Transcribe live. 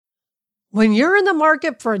When you're in the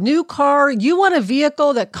market for a new car, you want a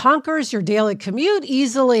vehicle that conquers your daily commute,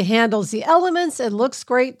 easily handles the elements, and looks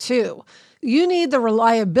great too. You need the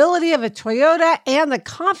reliability of a Toyota and the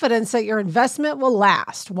confidence that your investment will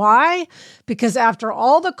last. Why? Because after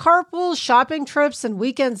all the carpools, shopping trips, and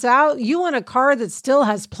weekends out, you want a car that still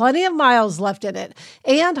has plenty of miles left in it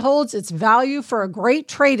and holds its value for a great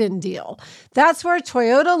trade-in deal. That's where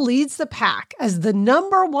Toyota leads the pack as the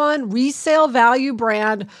 #1 resale value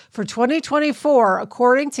brand for 2024,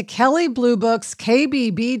 according to Kelley Blue Book's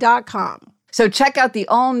KBB.com. So check out the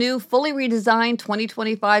all-new, fully redesigned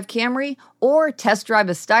 2025 Camry or test drive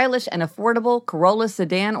a stylish and affordable Corolla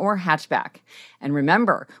sedan or hatchback. And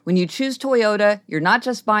remember, when you choose Toyota, you're not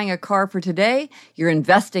just buying a car for today, you're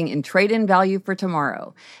investing in trade-in value for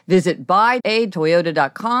tomorrow. Visit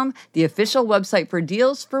buyatoyota.com, the official website for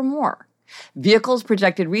deals, for more. Vehicles'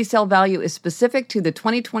 projected resale value is specific to the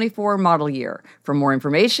 2024 model year. For more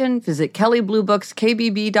information, visit Kelley Blue Book's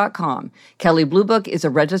KBB.com. Kelley Blue Book is a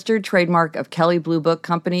registered trademark of Kelley Blue Book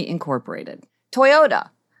Company, Incorporated.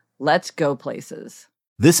 Toyota, let's go places.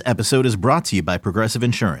 This episode is brought to you by Progressive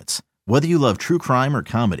Insurance. Whether you love true crime or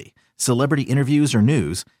comedy, celebrity interviews or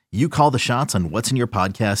news, you call the shots on what's in your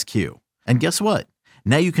podcast queue. And guess what?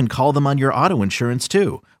 Now you can call them on your auto insurance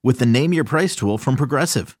too with the Name Your Price tool from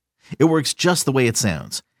Progressive. It works just the way it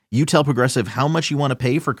sounds. You tell Progressive how much you want to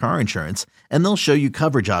pay for car insurance, and they'll show you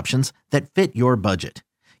coverage options that fit your budget.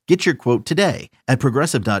 Get your quote today at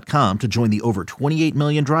Progressive.com to join the over 28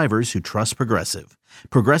 million drivers who trust Progressive.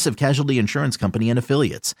 Progressive Casualty Insurance Company and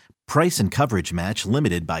Affiliates. Price and coverage match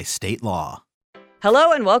limited by state law.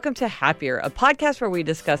 Hello and welcome to Happier, a podcast where we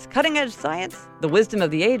discuss cutting-edge science, the wisdom of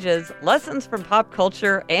the ages, lessons from pop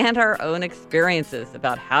culture, and our own experiences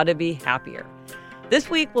about how to be happier. This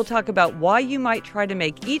week, we'll talk about why you might try to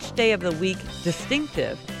make each day of the week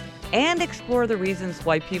distinctive and explore the reasons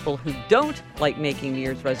why people who don't like making New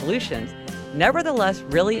Year's resolutions nevertheless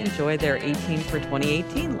really enjoy their 18 for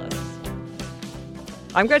 2018 lists.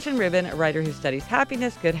 I'm Gretchen Rubin, a writer who studies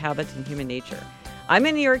happiness, good habits, and human nature. I'm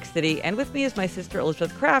in New York City, and with me is my sister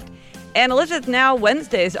Elizabeth Kraft. And Elizabeth, now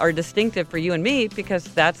Wednesdays are distinctive for you and me because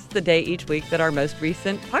that's the day each week that our most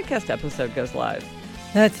recent podcast episode goes live.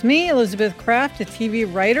 That's me, Elizabeth Kraft, a TV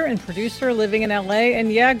writer and producer living in LA.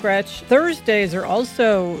 And yeah, Gretch, Thursdays are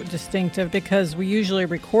also distinctive because we usually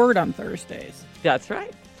record on Thursdays. That's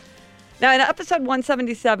right. Now, in episode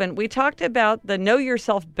 177, we talked about the Know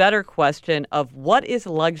Yourself Better question of what is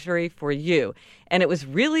luxury for you. And it was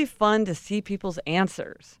really fun to see people's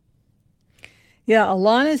answers. Yeah,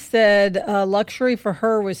 Alana said luxury for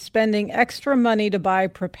her was spending extra money to buy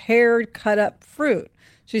prepared cut-up fruit.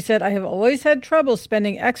 She said, I have always had trouble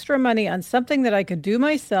spending extra money on something that I could do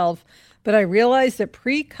myself, but I realized that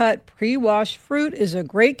pre-cut, pre-washed fruit is a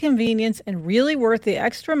great convenience and really worth the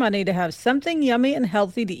extra money to have something yummy and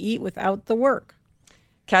healthy to eat without the work.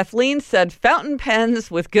 Kathleen said fountain pens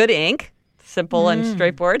with good ink, simple and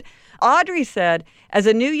straightforward. Audrey said, as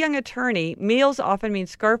a new young attorney, meals often mean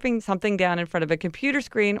scarfing something down in front of a computer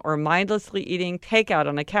screen or mindlessly eating takeout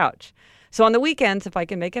on a couch. So on the weekends, if I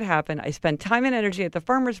can make it happen, I spend time and energy at the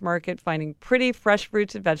farmer's market finding pretty fresh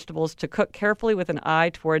fruits and vegetables to cook carefully with an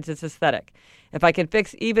eye towards its aesthetic. If I can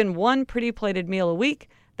fix even one pretty plated meal a week,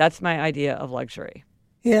 that's my idea of luxury.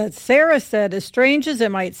 Yeah, Sarah said, as strange as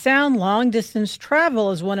it might sound, long-distance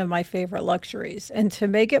travel is one of my favorite luxuries. And to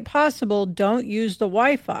make it possible, don't use the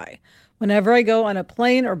Wi-Fi. Whenever I go on a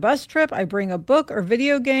plane or bus trip, I bring a book or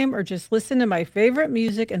video game or just listen to my favorite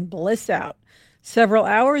music and bliss out. Several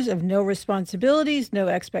hours of no responsibilities, no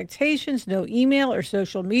expectations, no email or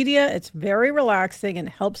social media. It's very relaxing and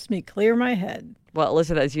helps me clear my head. Well,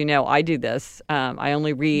 Elizabeth, as you know, I do this. I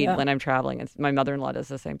only read when I'm traveling. My mother-in-law does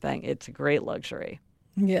the same thing. It's a great luxury.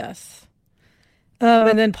 Yes.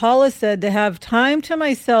 And then Paula said, to have time to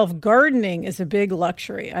myself, gardening is a big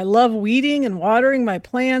luxury. I love weeding and watering my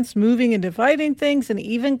plants, moving and dividing things, and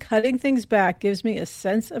even cutting things back gives me a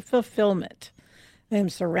sense of fulfillment. I am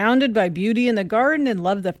surrounded by beauty in the garden and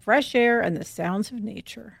love the fresh air and the sounds of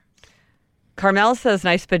nature. Carmel says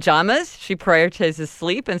nice pajamas. She prioritizes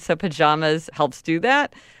sleep, and so pajamas helps do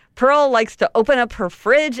that. Pearl likes to open up her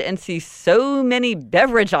fridge and see so many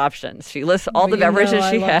beverage options. She lists all the beverages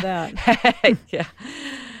she has.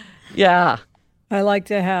 Yeah. I like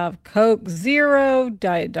to have Coke Zero,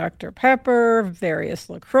 Diet Dr. Pepper, various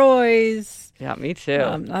LaCroix. Yeah, me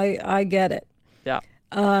too. I get it. Yeah.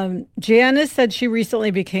 Janice said she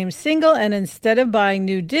recently became single, and instead of buying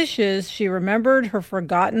new dishes, she remembered her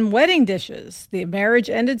forgotten wedding dishes. The marriage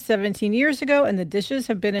ended 17 years ago, and the dishes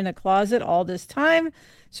have been in a closet all this time,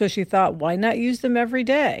 so she thought, why not use them every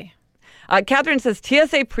day? Catherine says,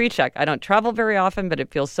 TSA pre-check. I don't travel very often, but it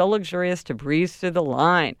feels so luxurious to breeze through the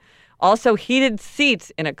line. Also, heated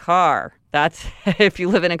seats in a car. That's, if you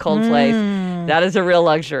live in a cold place, that is a real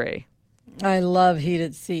luxury. I love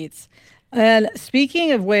heated seats. And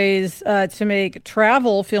speaking of ways to make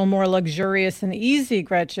travel feel more luxurious and easy,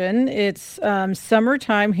 Gretchen, it's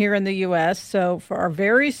summertime here in the U.S. So for our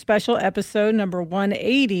very special episode, number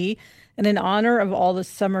 180, and in honor of all the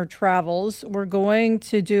summer travels, we're going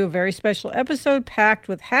to do a very special episode packed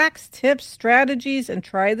with hacks, tips, strategies, and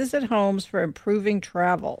try this at homes for improving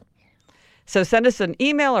travel. So send us an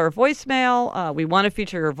email or a voicemail. We want to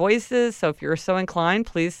feature your voices. So if you're so inclined,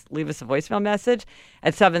 please leave us a voicemail message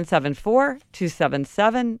at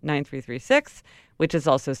 774-277-9336, which is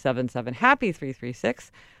also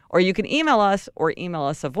 77-HAPPY-336. Or you can email us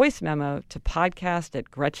a voice memo to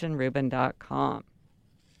podcast@gretchenrubin.com.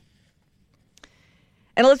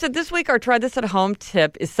 And Elizabeth, this week our Try This at Home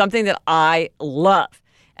tip is something that I love.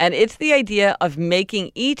 And it's the idea of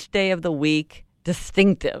making each day of the week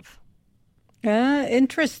distinctive.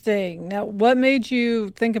 Interesting. Now, what made you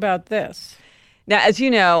think about this? Now, as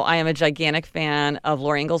you know, I am a gigantic fan of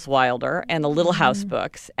Laura Ingalls Wilder and the Little House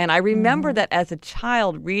books. And I remember that as a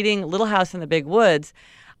child reading Little House in the Big Woods,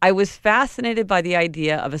 I was fascinated by the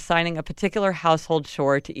idea of assigning a particular household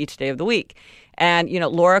chore to each day of the week. And, you know,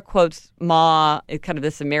 Laura quotes Ma, kind of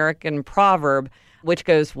this American proverb, which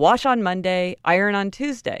goes, wash on Monday, iron on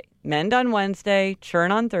Tuesday, mend on Wednesday,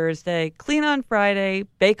 churn on Thursday, clean on Friday,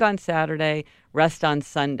 bake on Saturday, rest on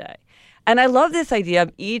Sunday. And I love this idea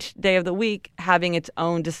of each day of the week having its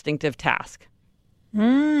own distinctive task.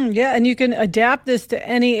 Yeah, and you can adapt this to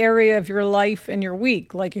any area of your life and your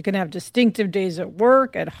week. Like you can have distinctive days at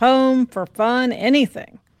work, at home, for fun,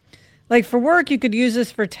 anything. Like for work, you could use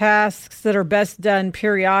this for tasks that are best done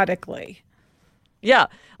periodically. Yeah,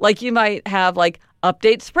 like you might have like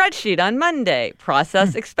update spreadsheet on Monday,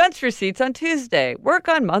 process expense receipts on Tuesday, work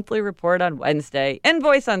on monthly report on Wednesday,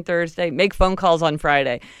 invoice on Thursday, make phone calls on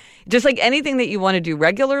Friday. Just like anything that you want to do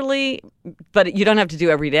regularly, but you don't have to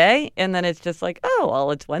do every day. And then it's just like, oh,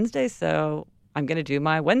 well, it's Wednesday, so I'm going to do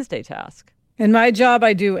my Wednesday task. In my job,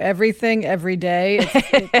 I do everything every day.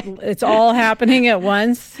 It's all happening at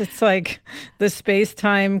once. It's like the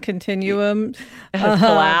space-time continuum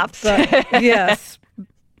collapsed. Yes.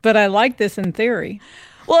 But I like this in theory.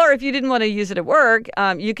 Well, or if you didn't want to use it at work,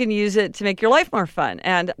 you can use it to make your life more fun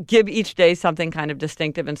and give each day something kind of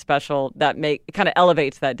distinctive and special that kind of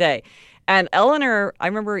elevates that day. And Eleanor, I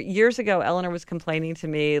remember years ago, Eleanor was complaining to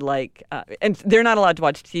me like, and they're not allowed to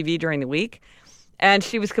watch TV during the week. And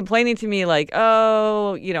she was complaining to me like,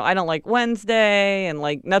 oh, you know, I don't like Wednesday and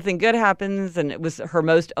like nothing good happens. And it was her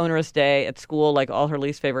most onerous day at school, like all her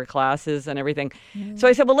least favorite classes and everything. So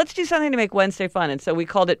I said, well, let's do something to make Wednesday fun. And so we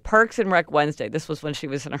called it Parks and Rec Wednesday. This was when she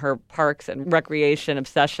was in her parks and recreation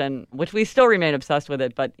obsession, which we still remain obsessed with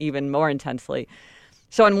it, but even more intensely.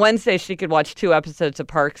 So on Wednesday, she could watch 2 episodes of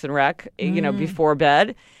Parks and Rec, you know, before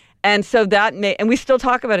bed. And so and we still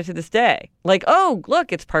talk about it to this day. Like, oh,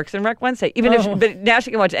 look, it's Parks and Rec Wednesday. But now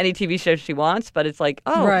she can watch any TV show she wants, but it's like,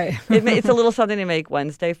 oh, right. It's a little something to make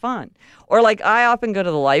Wednesday fun. Or like I often go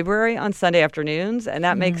to the library on Sunday afternoons, and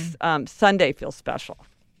that makes Sunday feel special.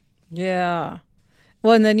 Yeah.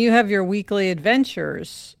 Well, and then you have your weekly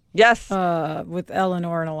adventures. Yes. With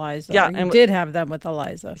Eleanor and Eliza. Yeah. You did have them with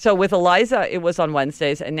Eliza. So with Eliza, it was on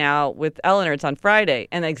Wednesdays, and now with Eleanor, it's on Friday.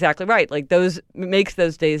 And exactly right. Like makes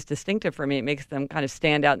those days distinctive for me. It makes them kind of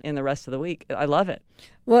stand out in the rest of the week. I love it.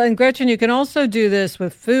 Well, and Gretchen, you can also do this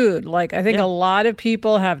with food. Like I think a lot of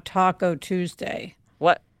people have Taco Tuesday.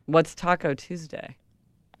 What's Taco Tuesday?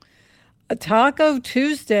 A Taco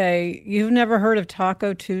Tuesday. You've never heard of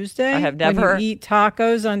Taco Tuesday? I have never. When you eat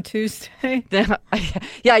tacos on Tuesday?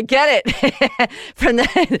 Yeah, I get it. From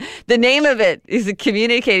the name of it is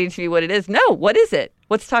communicating to me what it is. No, what is it?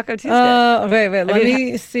 What's Taco Tuesday? Wait. Let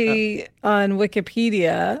me see on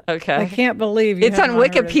Wikipedia. Okay. I can't believe you it's on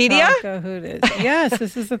Wikipedia? Taco Hooters. Yes,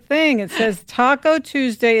 this is the thing. It says Taco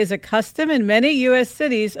Tuesday is a custom in many U.S.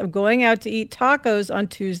 cities of going out to eat tacos on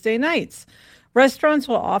Tuesday nights. Restaurants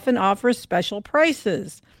will often offer special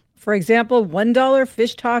prices. For example, $1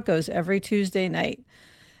 fish tacos every Tuesday night.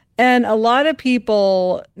 And a lot of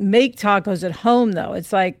people make tacos at home, though.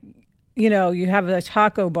 It's like, you know, you have a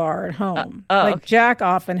taco bar at home. Okay. Jack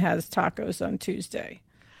often has tacos on Tuesday.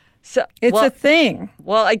 So it's a thing.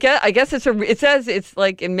 Well, I guess it says it's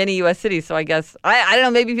like in many U.S. cities. So I guess, I don't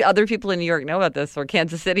know, maybe other people in New York know about this or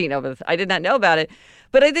Kansas City know about this. I did not know about it.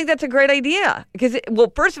 But I think that's a great idea because,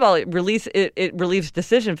 first of all, it relieves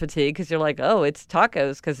decision fatigue because you're like, oh, it's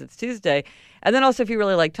tacos because it's Tuesday. And then also if you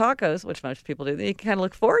really like tacos, which most people do, then you can kind of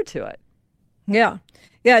look forward to it. Yeah.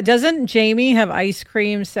 Yeah. Doesn't Jamie have ice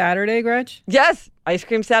cream Saturday, Gretch? Yes, ice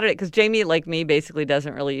cream Saturday, because Jamie, like me, basically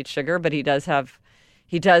doesn't really eat sugar, but he does have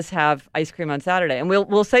ice cream on Saturday. And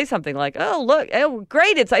we'll say something like, "Oh, look, oh,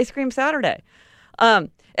 great, it's ice cream Saturday."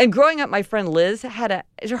 And growing up, my friend Liz had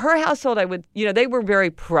her household, they were very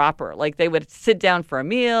proper. Like they would sit down for a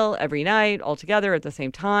meal every night all together at the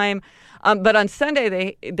same time. But on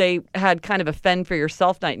Sunday, they had kind of a fend for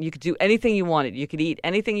yourself night, and you could do anything you wanted. You could eat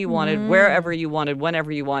anything you wanted, wherever you wanted,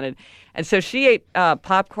 whenever you wanted. And so she ate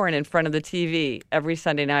popcorn in front of the TV every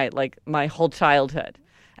Sunday night, like my whole childhood.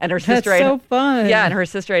 And her sister ate, so fun. Yeah, and her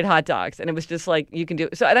sister ate hot dogs. And it was just like, you can do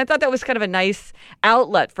so. And I thought that was kind of a nice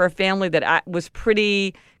outlet for a family that was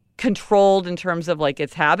pretty controlled in terms of like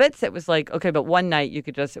its habits. It was like, okay, but one night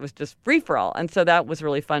it was just free for all. And so that was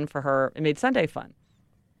really fun for her. It made Sunday fun.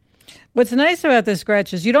 What's nice about this,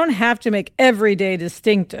 Gretch, is you don't have to make every day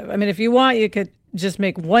distinctive. I mean, if you want, you could just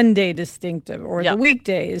make one day distinctive, or the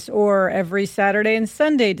weekdays, or every Saturday and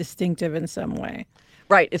Sunday distinctive in some way.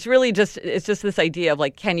 Right. It's just this idea of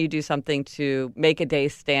like, can you do something to make a day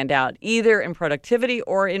stand out, either in productivity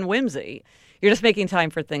or in whimsy? You're just making time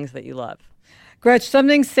for things that you love. Gretch,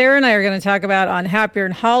 something Sarah and I are going to talk about on Happier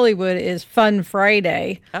in Hollywood is Fun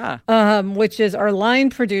Friday, which is our line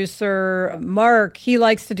producer, Mark. He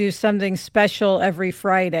likes to do something special every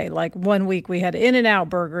Friday. Like one week we had In-N-Out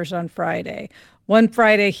burgers on Friday. One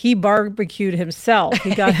Friday, he barbecued himself.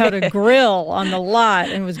 He got out a grill on the lot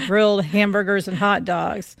and was grilled hamburgers and hot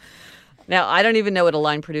dogs. Now, I don't even know what a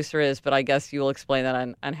line producer is, but I guess you will explain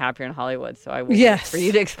that on Happier in Hollywood. So I will wait for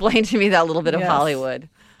you to explain to me that little bit of Hollywood.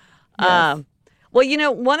 Yes.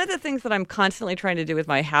 Well, one of the things that I'm constantly trying to do with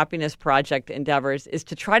my happiness project endeavors is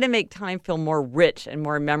to try to make time feel more rich and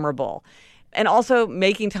more memorable. And also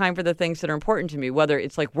making time for the things that are important to me, whether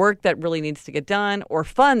it's like work that really needs to get done or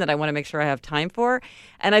fun that I want to make sure I have time for.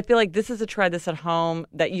 And I feel like this is a try this at home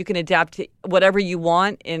that you can adapt to whatever you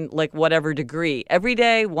want in like whatever degree. Every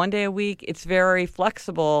day, one day a week, it's very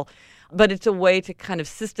flexible, but it's a way to kind of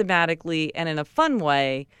systematically and in a fun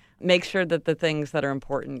way make sure that the things that are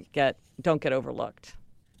important don't get overlooked.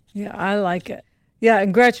 Yeah, I like it. Yeah,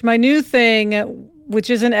 and Gretch, my new thing,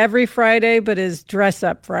 which isn't every Friday, but is Dress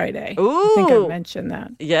Up Friday. Ooh. I think I mentioned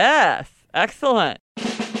that. Yes. Excellent.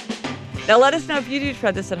 Now let us know if you do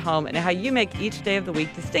try this at home and how you make each day of the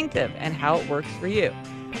week distinctive and how it works for you.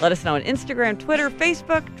 Let us know on Instagram, Twitter,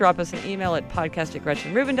 Facebook. Drop us an email at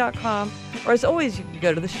podcast@GretchenRubin.com. Or as always, you can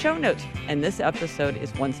go to the show notes. And this episode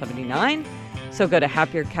is 179. So go to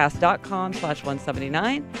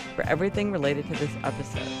happiercast.com/179 for everything related to this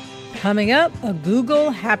episode. Coming up, a Google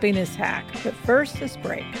happiness hack. But first, this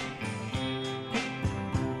break.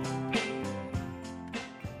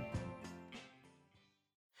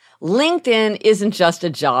 LinkedIn isn't just a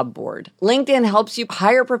job board. LinkedIn helps you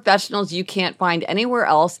hire professionals you can't find anywhere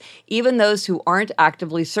else, even those who aren't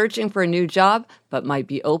actively searching for a new job, but might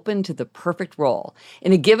be open to the perfect role.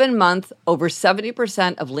 In a given month, over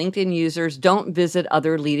 70% of LinkedIn users don't visit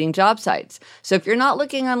other leading job sites. So if you're not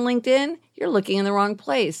looking on LinkedIn, you're looking in the wrong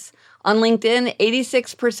place. On LinkedIn,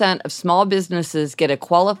 86% of small businesses get a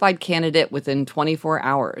qualified candidate within 24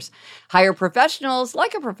 hours. Hire professionals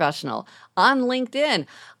like a professional on LinkedIn.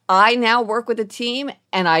 I now work with a team,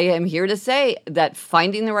 and I am here to say that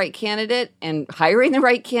finding the right candidate and hiring the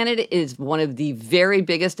right candidate is one of the very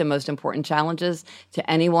biggest and most important challenges to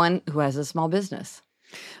anyone who has a small business.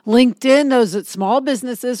 LinkedIn knows that small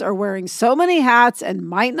businesses are wearing so many hats and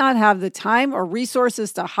might not have the time or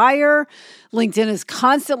resources to hire. LinkedIn is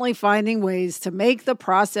constantly finding ways to make the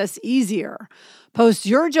process easier. Post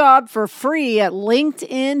your job for free at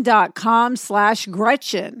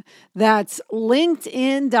linkedin.com/Gretchen. That's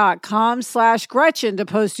linkedin.com/Gretchen to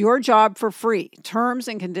post your job for free. Terms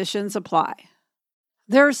and conditions apply.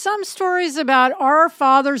 There are some stories about our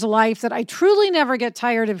father's life that I truly never get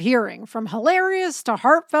tired of hearing. From hilarious to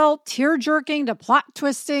heartfelt, tear-jerking to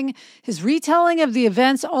plot-twisting, his retelling of the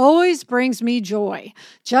events always brings me joy.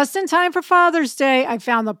 Just in time for Father's Day, I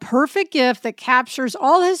found the perfect gift that captures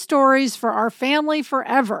all his stories for our family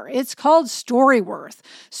forever. It's called Storyworth.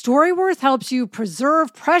 Storyworth helps you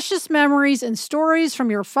preserve precious memories and stories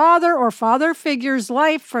from your father or father figure's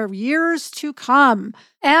life for years to come.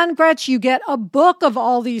 And Gretch, you get a book of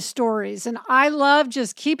all these stories. And I love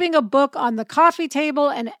just keeping a book on the coffee table,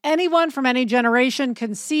 and anyone from any generation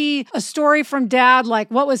can see a story from Dad,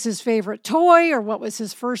 like what was his favorite toy or what was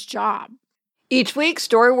his first job. Each week,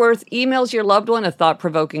 Storyworth emails your loved one a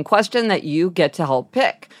thought-provoking question that you get to help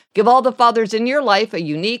pick. Give all the fathers in your life a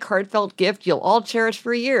unique, heartfelt gift you'll all cherish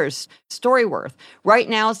for years. Storyworth. Right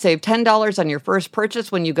now, save $10 on your first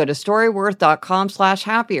purchase when you go to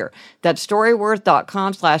storyworth.com/happier. That's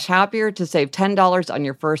storyworth.com/happier to save $10 on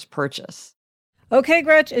your first purchase. Okay,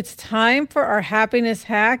 Gretch, it's time for our happiness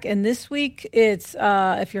hack. And this week, it's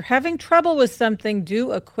if you're having trouble with something,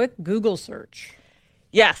 do a quick Google search.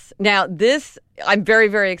 Yes. Now, I'm very,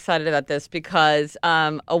 very excited about this because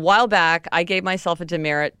a while back, I gave myself a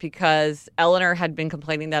demerit because Eleanor had been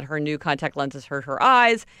complaining that her new contact lenses hurt her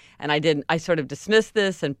eyes. And I sort of dismissed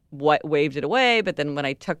this and waved it away. But then when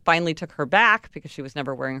I finally took her back because she was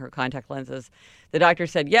never wearing her contact lenses, the doctor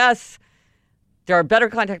said, yes, there are better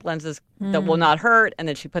contact lenses that will not hurt. And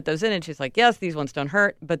then she put those in and she's like, yes, these ones don't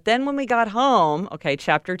hurt. But then when we got home, okay,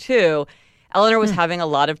 chapter 2, Eleanor was having a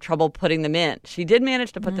lot of trouble putting them in. She did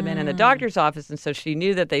manage to put them in the doctor's office, and so she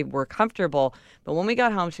knew that they were comfortable. But when we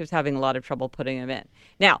got home, she was having a lot of trouble putting them in.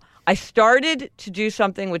 Now, I started to do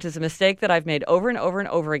something, which is a mistake that I've made over and over and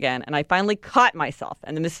over again, and I finally caught myself.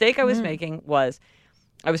 And the mistake I was making was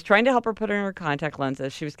I was trying to help her put in her contact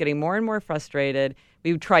lenses. She was getting more and more frustrated.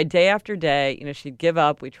 We would try day after day. You know, she'd give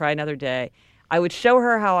up. We'd try another day. I would show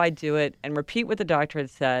her how I do it and repeat what the doctor had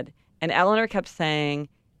said. And Eleanor kept saying,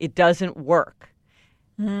 it doesn't work.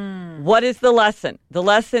 What is the lesson? The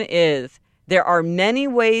lesson is there are many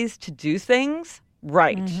ways to do things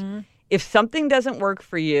right. If something doesn't work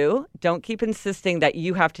for you, don't keep insisting that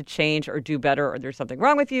you have to change or do better or there's something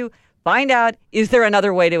wrong with you. Find out, is there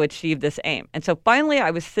another way to achieve this aim? And so finally, I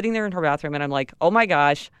was sitting there in her bathroom and I'm like, oh my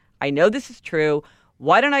gosh, I know this is true.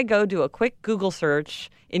 Why don't I go do a quick Google search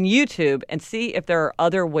in YouTube and see if there are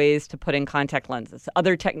other ways to put in contact lenses,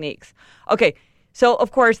 other techniques? Okay. So,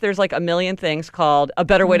 of course, there's like a million things called a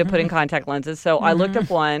better way to put in contact lenses. So I looked up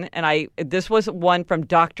one, and this was one from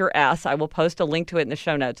Dr. S. I will post a link to it in the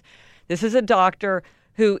show notes. This is a doctor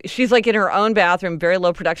who, she's like in her own bathroom, very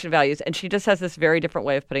low production values, and she just has this very different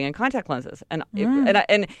way of putting in contact lenses. And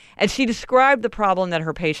she described the problem that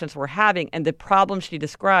her patients were having, and the problem she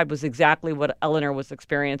described was exactly what Eleanor was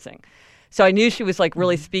experiencing. So I knew she was like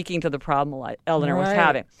really speaking to the problem Eleanor was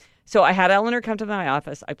having. So I had Eleanor come to my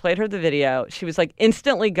office. I played her the video. She was like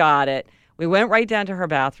instantly got it. We went right down to her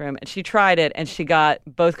bathroom and she tried it and she got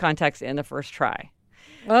both contacts in the first try.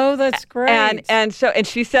 Oh, that's great. And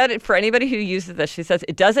she said it for anybody who uses this, she says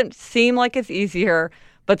it doesn't seem like it's easier,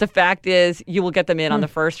 but the fact is you will get them in on the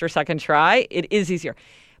first or second try. It is easier.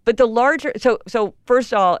 But the larger, so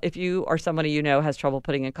first of all, if you or somebody you know has trouble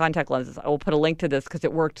putting in contact lenses, I will put a link to this because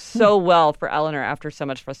it worked so well for Eleanor after so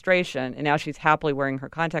much frustration, and now she's happily wearing her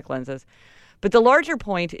contact lenses. But the larger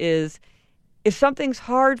point is, if something's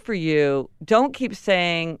hard for you, don't keep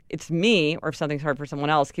saying it's me, or if something's hard for someone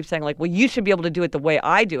else, keep saying like, well, you should be able to do it the way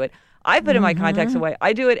I do it. I put in my contacts away.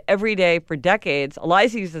 I do it every day for decades.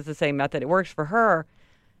 Eliza uses the same method. It works for her.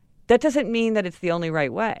 That doesn't mean that it's the only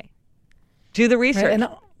right way. Do the research. Right,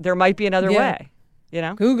 there might be another way, you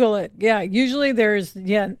know? Google it. Yeah. Usually there's,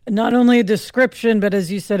 not only a description, but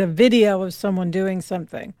as you said, a video of someone doing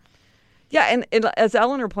something. Yeah. And as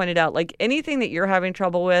Eleanor pointed out, like anything that you're having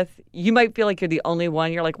trouble with, you might feel like you're the only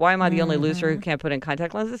one. You're like, why am I the only loser who can't put in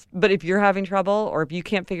contact lenses? But if you're having trouble or if you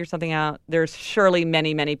can't figure something out, there's surely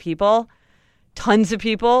many, many people, tons of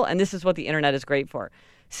people. And this is what the internet is great for.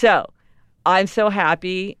 So I'm so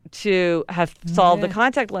happy to have solved the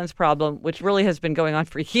contact lens problem, which really has been going on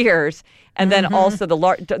for years. And then also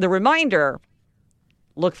the reminder,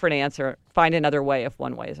 look for an answer, find another way if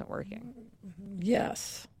one way isn't working.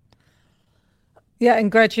 Yes. Yeah,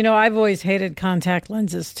 and Gretch, I've always hated contact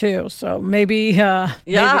lenses too. So maybe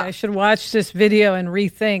I should watch this video and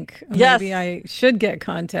rethink. Yes. Maybe I should get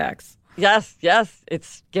contacts. Yes.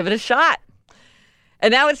 Give it a shot.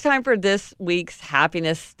 And now it's time for this week's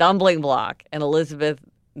happiness stumbling block. And Elizabeth,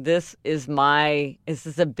 this is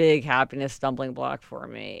a big happiness stumbling block for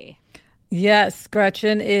me. Yes,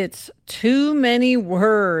 Gretchen, it's too many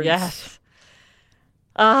words. Yes.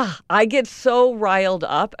 I get so riled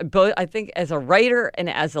up, both I think as a writer and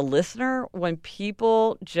as a listener, when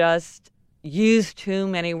people just use too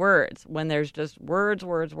many words, when there's just words,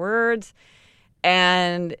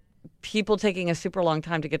 and people taking a super long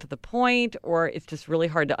time to get to the point, or it's just really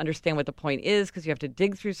hard to understand what the point is because you have to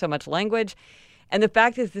dig through so much language. And the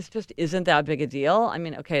fact is, this just isn't that big a deal. I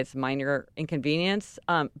mean, okay, it's minor inconvenience,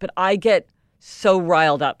 but I get so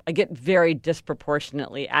riled up. I get very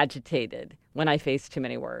disproportionately agitated when I face too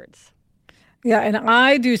many words. Yeah, and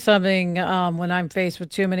I do something when I'm faced with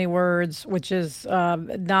too many words, which is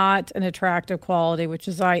not an attractive quality, which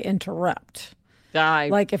is I interrupt.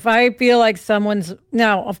 Like if I feel like someone's,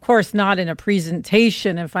 now, of course, not in a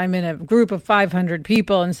presentation. If I'm in a group of 500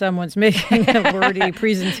 people and someone's making a wordy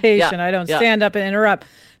presentation, I don't stand up and interrupt.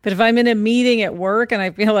 But if I'm in a meeting at work and I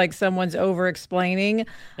feel like someone's over-explaining,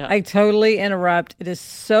 I totally interrupt. It is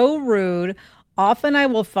so rude. Often I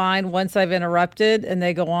will find once I've interrupted and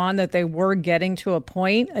they go on that they were getting to a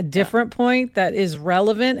point, a different point that is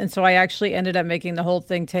relevant. And so I actually ended up making the whole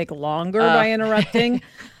thing take longer by interrupting.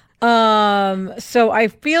 So I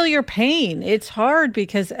feel your pain. It's hard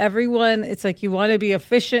because everyone, it's like you want to be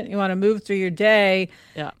efficient. You want to move through your day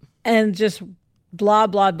and just blah,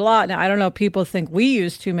 blah, blah. Now, I don't know. People think we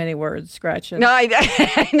use too many words, Gretchen. No,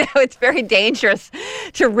 I know it's very dangerous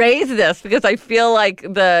to raise this because I feel like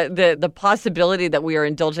the possibility that we are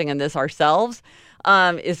indulging in this ourselves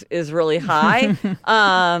is really high.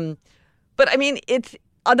 But I mean, it's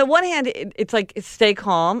on the one hand, it's like stay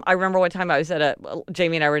calm. I remember one time I was at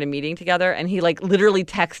Jamie and I were in a meeting together, and he like literally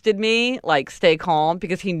texted me like stay calm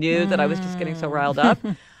because he knew that I was just getting so riled up.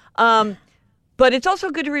 But it's also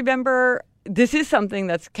good to remember. This is something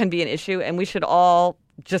that can be an issue, and we should all,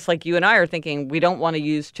 just like you and I are thinking, we don't want to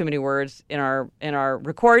use too many words in our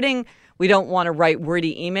recording. We don't want to write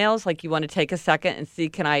wordy emails. Like you want to take a second and see,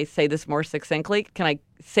 can I say this more succinctly? Can I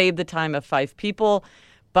save the time of 5 people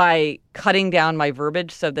by cutting down my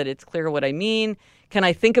verbiage so that it's clear what I mean? Can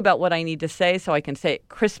I think about what I need to say so I can say it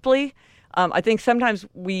crisply? I think sometimes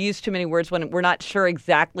we use too many words when we're not sure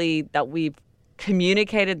exactly that we've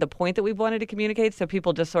communicated the point that we wanted to communicate. So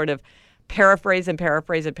people just sort of paraphrase and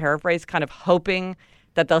paraphrase and paraphrase, kind of hoping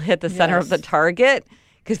that they'll hit the center of the target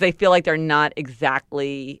because they feel like they're not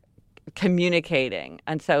exactly communicating.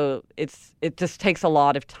 And so it just takes a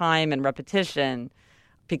lot of time and repetition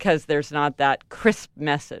because there's not that crisp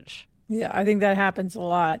message. Yeah, I think that happens a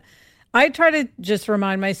lot. I try to just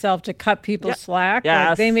remind myself to cut people slack. Yes.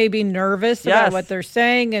 Like they may be nervous about what they're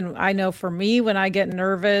saying. And I know for me, when I get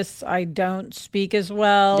nervous, I don't speak as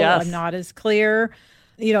well. Yes. I'm not as clear.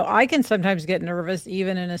 You know, I can sometimes get nervous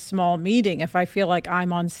even in a small meeting if I feel like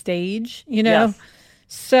I'm on stage, you know? Yes.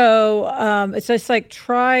 So it's just like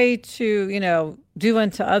try to, do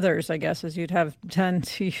unto others, I guess, as you'd have done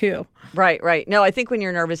to you. Right. No, I think when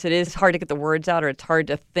you're nervous, it is hard to get the words out or it's hard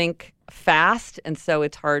to think fast. And so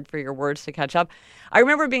it's hard for your words to catch up. I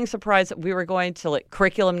remember being surprised that we were going to like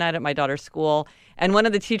curriculum night at my daughter's school. And one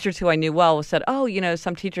of the teachers who I knew well said,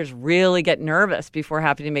 some teachers really get nervous before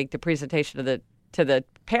having to make the presentation to the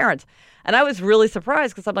parents. And I was really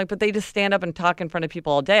surprised because I'm like, but they just stand up and talk in front of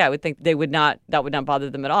people all day. I would think that would not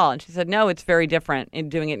bother them at all. And she said, no, it's very different in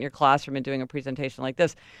doing it in your classroom and doing a presentation like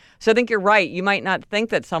this. So I think you're right. You might not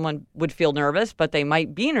think that someone would feel nervous, but they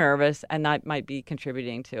might be nervous and that might be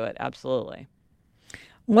contributing to it. Absolutely.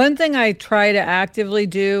 One thing I try to actively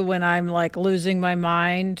do when I'm like losing my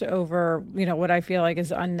mind over, what I feel like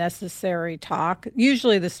is unnecessary talk,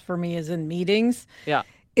 usually this for me is in meetings. Yeah.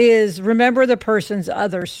 Is remember the person's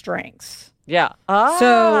other strengths. Yeah.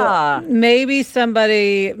 So maybe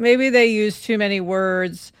they use too many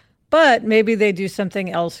words, but maybe they do something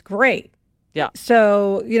else great. Yeah.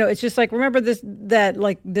 So, it's just like, remember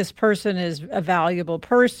this person is a valuable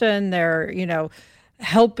person. They're,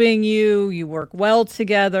 helping you work well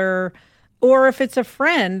together. Or if it's a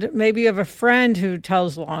friend, maybe you have a friend who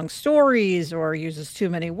tells long stories or uses too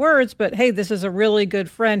many words, but hey, this is a really good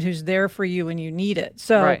friend who's there for you when you need it.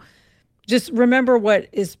 So just remember what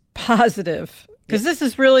is positive, because this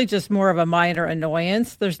is really just more of a minor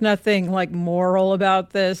annoyance. There's nothing like moral about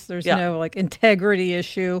this. There's no like integrity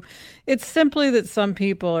issue. It's simply that some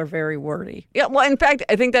people are very wordy. Yeah, well, in fact,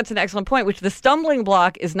 I think that's an excellent point, which the stumbling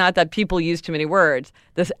block is not that people use too many words.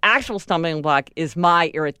 This actual stumbling block is my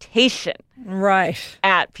irritation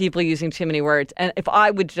at people using too many words. And if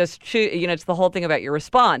I would just choose, it's the whole thing about your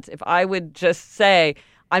response. If I would just say,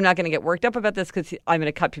 I'm not going to get worked up about this because I'm going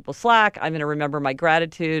to cut people slack. I'm going to remember my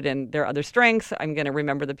gratitude and their other strengths. I'm going to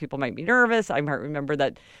remember that people might be nervous. I might remember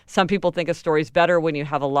that some people think a story's better when you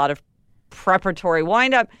have a lot of preparatory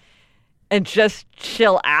wind-up, and just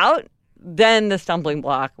chill out, then the stumbling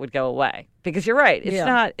block would go away. Because you're right.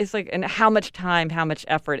 It's like, and how much time, how much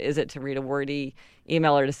effort is it to read a wordy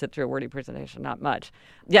email or to sit through a wordy presentation? Not much.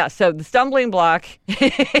 Yeah, so the stumbling block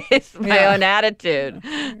is my own attitude.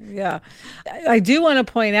 Yeah. I do want to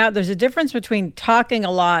point out there's a difference between talking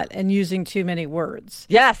a lot and using too many words.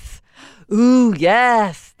 Yes. Ooh,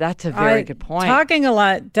 yes. That's a very good point. Talking a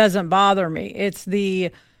lot doesn't bother me. It's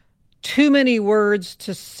the too many words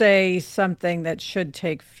to say something that should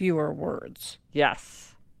take fewer words.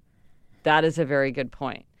 Yes. That is a very good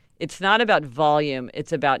point. It's not about volume.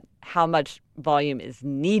 It's about how much volume is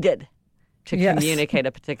needed to communicate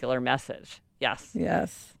a particular message. Yes.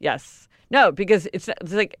 Yes. Yes. No, because it's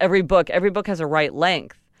like every book has a right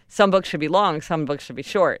length. Some books should be long, some books should be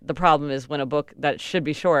short. The problem is when a book that should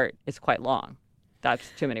be short is quite long. That's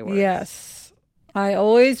too many words. Yes. I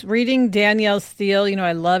always reading Danielle Steele.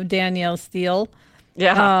 I love Danielle Steele.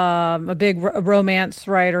 Yeah. A big romance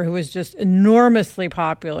writer who was just enormously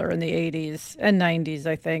popular in the 80s and 90s,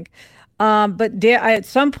 I think. But at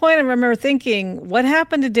some point I remember thinking, what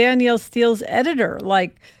happened to Danielle Steele's editor?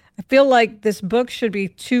 Like, I feel like this book should be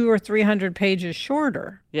 200 or 300 pages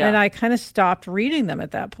shorter. Yeah. And I kind of stopped reading them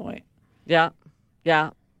at that point. Yeah.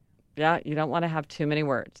 Yeah. Yeah. You don't want to have too many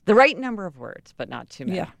words. The right number of words, but not too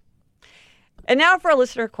many. Yeah. And now for a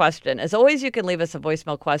listener question. As always, you can leave us a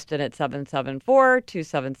voicemail question at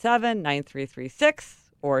 774-277-9336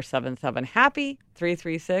 or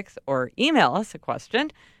 77-HAPPY-336 or email us a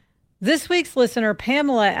question. This week's listener,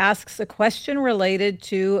 Pamela, asks a question related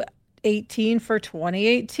to 18 for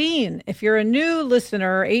 2018. If you're a new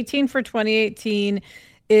listener, 18 for 2018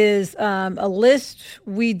 is a list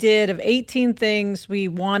we did of 18 things we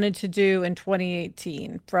wanted to do in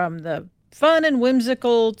 2018, from the fun and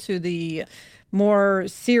whimsical to the more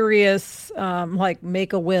serious, like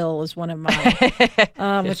make a will is one of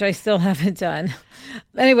mine, which I still haven't done.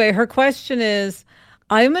 Anyway, her question is,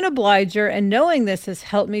 I'm an obliger, and knowing this has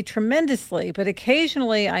helped me tremendously, but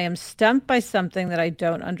occasionally I am stumped by something that I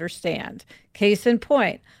don't understand. Case in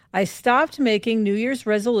point, I stopped making New Year's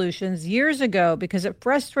resolutions years ago because it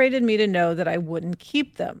frustrated me to know that I wouldn't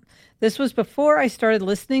keep them. This was before I started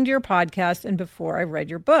listening to your podcast and before I read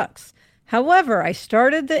your books. However, I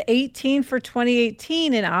started the 18 for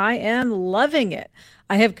 2018 and I am loving it.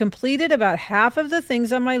 I have completed about half of the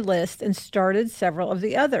things on my list and started several of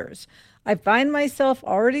the others. I find myself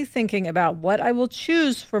already thinking about what I will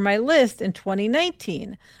choose for my list in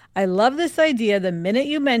 2019. I love this idea the minute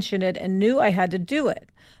you mentioned it and knew I had to do it.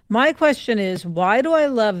 My question is, why do I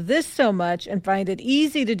love this so much and find it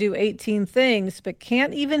easy to do 18 things, but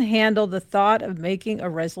can't even handle the thought of making a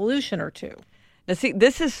resolution or two? Now, see,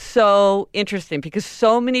 this is so interesting because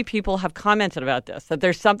so many people have commented about this, that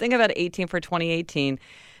there's something about 18 for 2018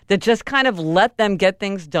 that just kind of let them get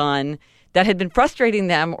things done that had been frustrating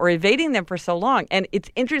them or evading them for so long. And it's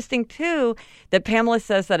interesting, too, that Pamela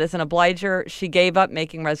says that as an obliger, she gave up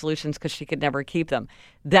making resolutions because she could never keep them.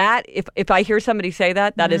 That, if I hear somebody say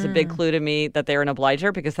that, that is a big clue to me that they're an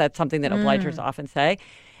obliger, because that's something that obligers often say.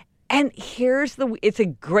 And it's a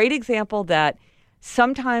great example that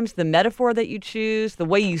sometimes the metaphor that you choose, the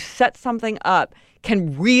way you set something up,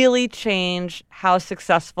 can really change how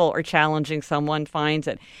successful or challenging someone finds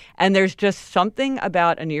it. And there's just something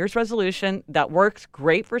about a New Year's resolution that works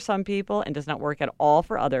great for some people and does not work at all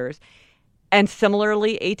for others. And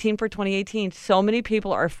similarly, 18 for 2018, so many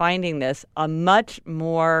people are finding this a much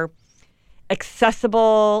more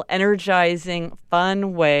accessible, energizing,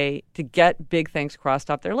 fun way to get big things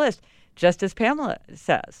crossed off their list, just as Pamela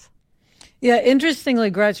says. Yeah, interestingly,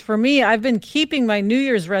 Gretch, for me, I've been keeping my New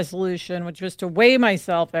Year's resolution, which was to weigh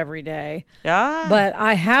myself every day. Yeah. But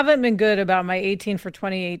I haven't been good about my 18 for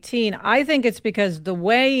 2018. I think it's because the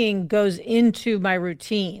weighing goes into my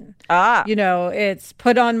routine. It's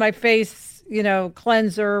put on my face,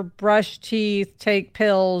 cleanser, brush teeth, take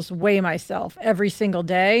pills, weigh myself every single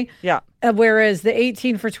day. Yeah. Whereas the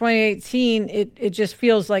 18 for 2018, it just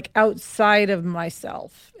feels like outside of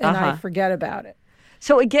myself, and I forget about it.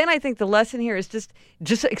 So again, I think the lesson here is just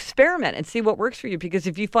experiment and see what works for you. Because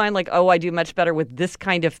if you find like, oh, I do much better with this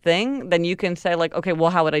kind of thing, then you can say like, okay, well,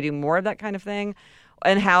 how would I do more of that kind of thing?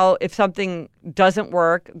 And how, if something doesn't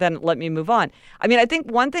work, then let me move on. I mean, I think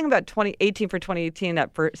one thing about 2018 for 2018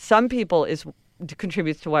 that for some people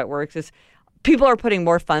contributes to why it works is people are putting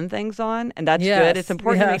more fun things on, and that's good. It's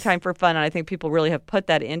important to make time for fun, and I think people really have put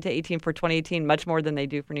that into 18 for 2018 much more than they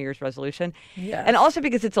do for New Year's resolution. Yes. And also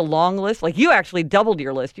because it's a long list. Like, you actually doubled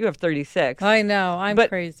your list. You have 36. I know. I'm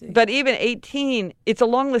crazy. But even 18, it's a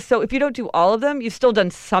long list. So if you don't do all of them, you've still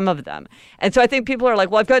done some of them. And so I think people are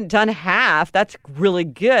like, well, I've done half. That's really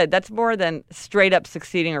good. That's more than straight up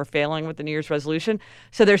succeeding or failing with the New Year's resolution.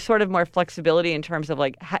 So there's sort of more flexibility in terms of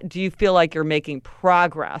like, do you feel like you're making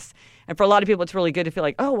progress? And for a lot of people, it's really good to feel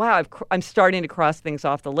like, oh, wow, I'm starting to cross things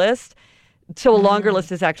off the list. So a longer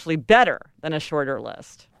list is actually better than a shorter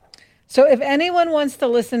list. So if anyone wants to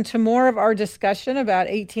listen to more of our discussion about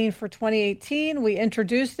 18 for 2018, we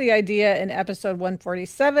introduce the idea in episode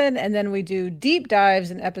 147, and then we do deep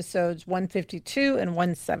dives in episodes 152 and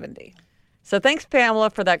 170. So thanks, Pamela,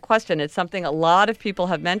 for that question. It's something a lot of people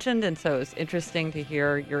have mentioned, and so it's interesting to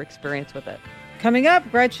hear your experience with it. Coming up,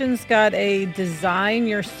 Gretchen's got a Design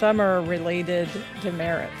Your Summer related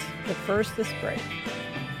demerit. But first, this break.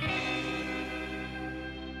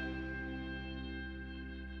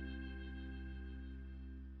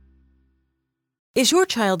 Is your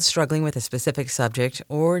child struggling with a specific subject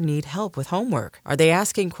or need help with homework? Are they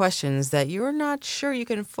asking questions that you're not sure you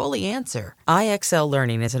can fully answer? IXL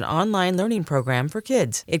Learning is an online learning program for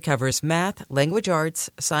kids. It covers math, language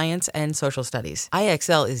arts, science, and social studies.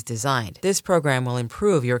 IXL is designed. This program will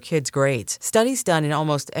improve your kids' grades. Studies done in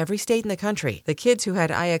almost every state in the country. The kids who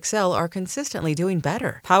had IXL are consistently doing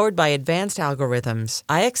better. Powered by advanced algorithms,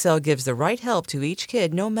 IXL gives the right help to each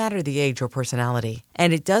kid no matter the age or personality.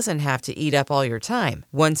 And it doesn't have to eat up all your time.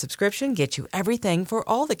 One subscription gets you everything for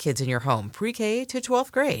all the kids in your home, pre-K to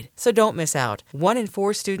 12th grade. So don't miss out. 1 in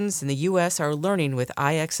 4 students in the U.S. are learning with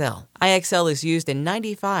IXL. IXL is used in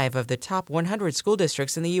 95 of the top 100 school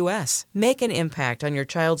districts in the U.S. Make an impact on your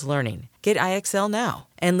child's learning. Get IXL now.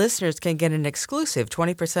 And listeners can get an exclusive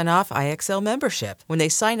 20% off IXL membership when they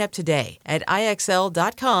sign up today at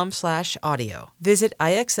IXL.com/audio. Visit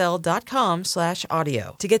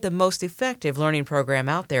IXL.com/audio to get the most effective learning program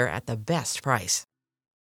out there at the best price.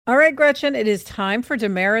 All right, Gretchen, it is time for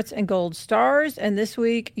demerits and gold stars. And this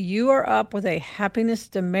week you are up with a happiness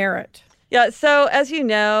demerit. Yeah, so as you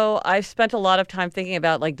know, I've spent a lot of time thinking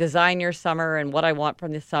about like design your summer and what I want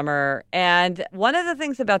from this summer. And one of the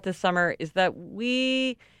things about this summer is that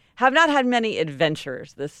we have not had many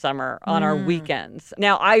adventures this summer on our weekends.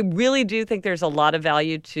 Now, I really do think there's a lot of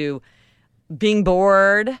value to being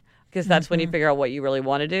bored, because that's when you figure out what you really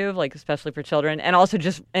want to do, like especially for children, and also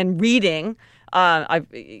just reading.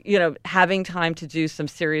 Having time to do some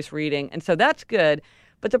serious reading, and so that's good.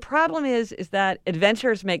 But the problem is that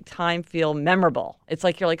adventures make time feel memorable. It's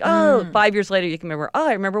like you're like, 5 years later you can remember,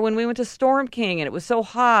 I remember when we went to Storm King and it was so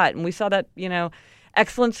hot and we saw that,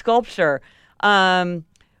 excellent sculpture.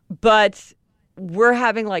 But we're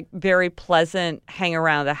having like very pleasant hang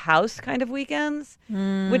around the house kind of weekends,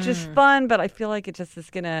 which is fun, but I feel like it just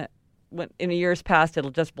is going to, in years past,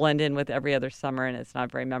 it'll just blend in with every other summer and it's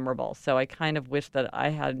not very memorable. So I kind of wish that I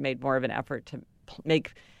had made more of an effort to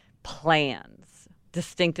make plans.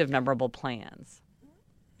 Distinctive, memorable plans.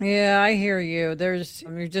 Yeah, I hear you.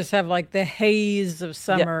 You just have like the haze of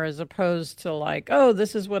summer as opposed to like, oh,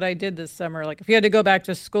 this is what I did this summer. Like if you had to go back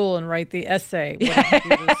to school and write the essay, what did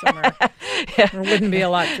you do this summer? There wouldn't be a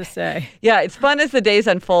lot to say. Yeah, it's fun as the day's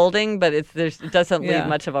unfolding, but it doesn't leave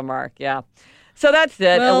much of a mark. Yeah. So that's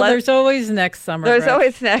it. Well, there's always next summer. There's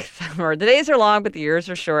always next summer. The days are long, but the years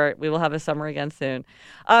are short. We will have a summer again soon.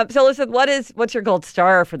 So listen, what's your gold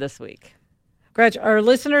star for this week? Gretch, our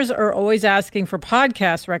listeners are always asking for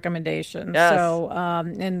podcast recommendations. Yes. So,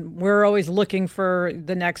 and we're always looking for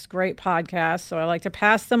the next great podcast. So I like to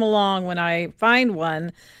pass them along when I find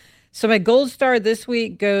one. So my gold star this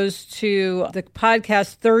week goes to the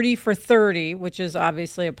podcast 30 for 30, which is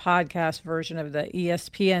obviously a podcast version of the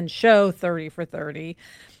ESPN show 30 for 30.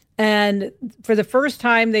 And for the first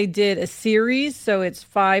time, they did a series. So it's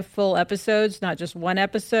 5 full episodes, not just one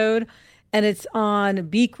episode. And it's on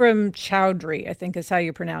Bikram Choudhury, I think is how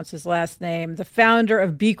you pronounce his last name, the founder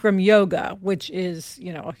of Bikram Yoga, which is,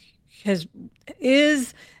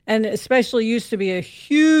 and especially used to be a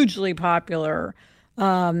hugely popular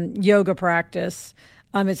yoga practice.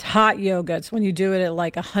 It's hot yoga. It's when you do it at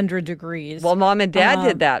like 100 degrees. Well, Mom and Dad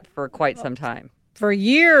did that for quite some time. For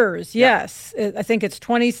years, yes. I think it's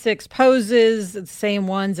 26 poses, the same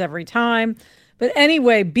ones every time. But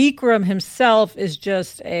anyway, Bikram himself is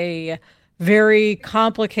just a very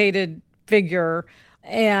complicated figure.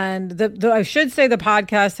 And I should say the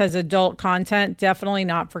podcast has adult content, definitely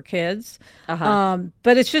not for kids.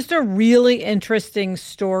 But it's just a really interesting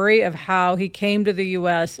story of how he came to the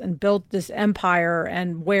U.S. and built this empire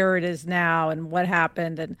and where it is now and what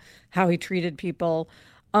happened and how he treated people.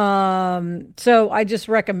 So I just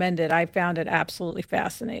recommend it. I found it absolutely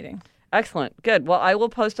fascinating. Excellent. Good. Well, I will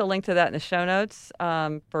post a link to that in the show notes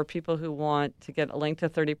for people who want to get a link to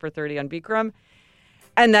 30 for 30 on Bikram.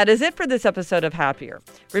 And that is it for this episode of Happier.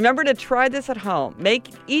 Remember to try this at home. Make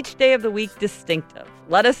each day of the week distinctive.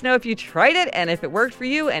 Let us know if you tried it and if it worked for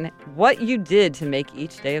you and what you did to make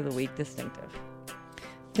each day of the week distinctive.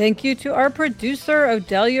 Thank you to our producer,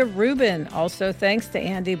 Odelia Rubin. Also thanks to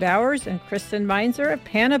Andy Bowers and Kristen Meinzer at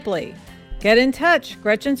Panoply. Get in touch.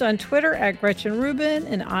 Gretchen's on Twitter at Gretchen Rubin,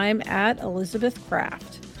 and I'm at Elizabeth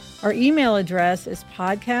Kraft. Our email address is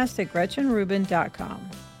podcast@GretchenRubin.com.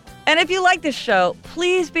 And if you like this show,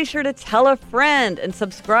 please be sure to tell a friend and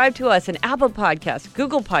subscribe to us in Apple Podcasts,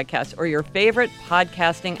 Google Podcasts, or your favorite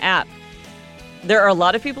podcasting app. There are a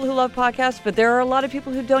lot of people who love podcasts, but there are a lot of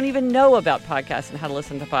people who don't even know about podcasts and how to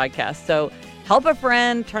listen to podcasts. So help a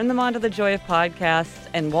friend, turn them on to the joy of podcasts,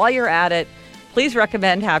 and while you're at it, please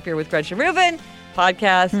recommend Happier with Gretchen Rubin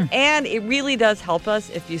podcast. And it really does help us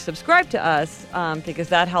if you subscribe to us because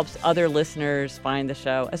that helps other listeners find the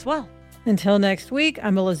show as well. Until next week,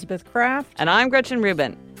 I'm Elizabeth Kraft. And I'm Gretchen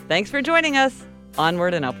Rubin. Thanks for joining us.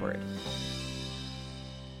 Onward and upward.